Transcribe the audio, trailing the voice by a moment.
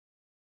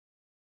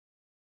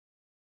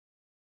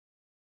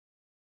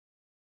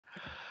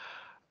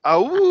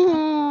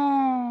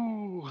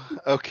Oh,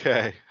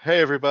 okay.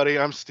 Hey, everybody.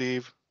 I'm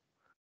Steve,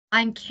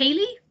 I'm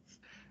Kaylee.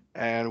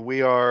 and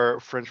we are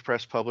French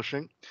Press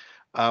Publishing.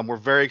 We're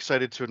very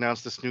excited to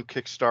announce this new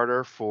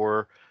Kickstarter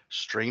for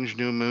Strange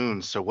New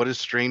Moons. So, what is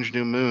Strange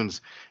New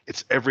Moons?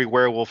 It's every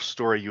werewolf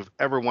story you've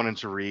ever wanted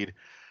to read.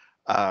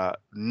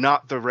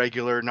 Not the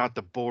regular, not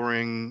the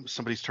boring,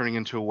 somebody's turning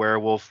into a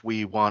werewolf.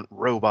 We want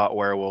robot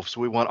werewolves.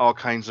 We want all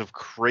kinds of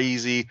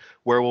crazy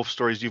werewolf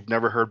stories you've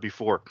never heard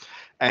before.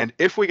 And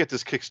if we get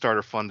this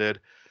Kickstarter funded,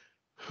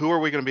 who are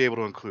we going to be able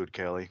to include,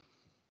 Kaylee?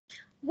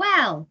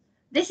 Well,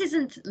 this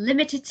isn't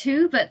limited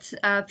to, but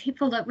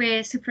people that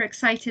we're super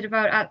excited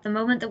about at the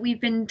moment that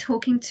we've been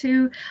talking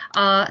to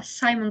are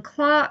Simon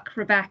Clark,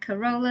 Rebecca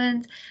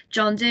Rowland,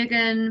 John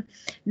Dugan,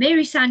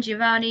 Mary San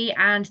Giovanni,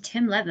 and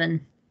Tim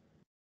Levin.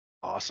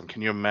 Awesome.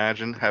 Can you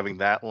imagine having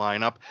that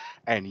lineup?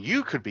 And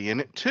you could be in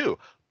it too,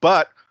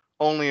 but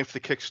only if the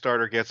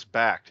Kickstarter gets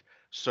backed.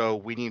 So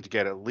we need to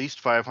get at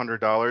least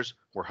 $500.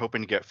 We're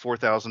hoping to get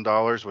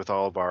 $4,000 with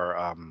all of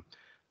our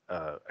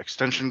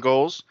extension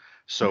goals.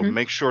 So Mhm.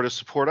 make sure to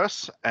support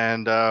us,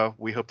 and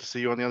we hope to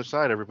see you on the other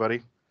side,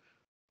 everybody.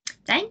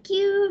 Thank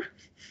you.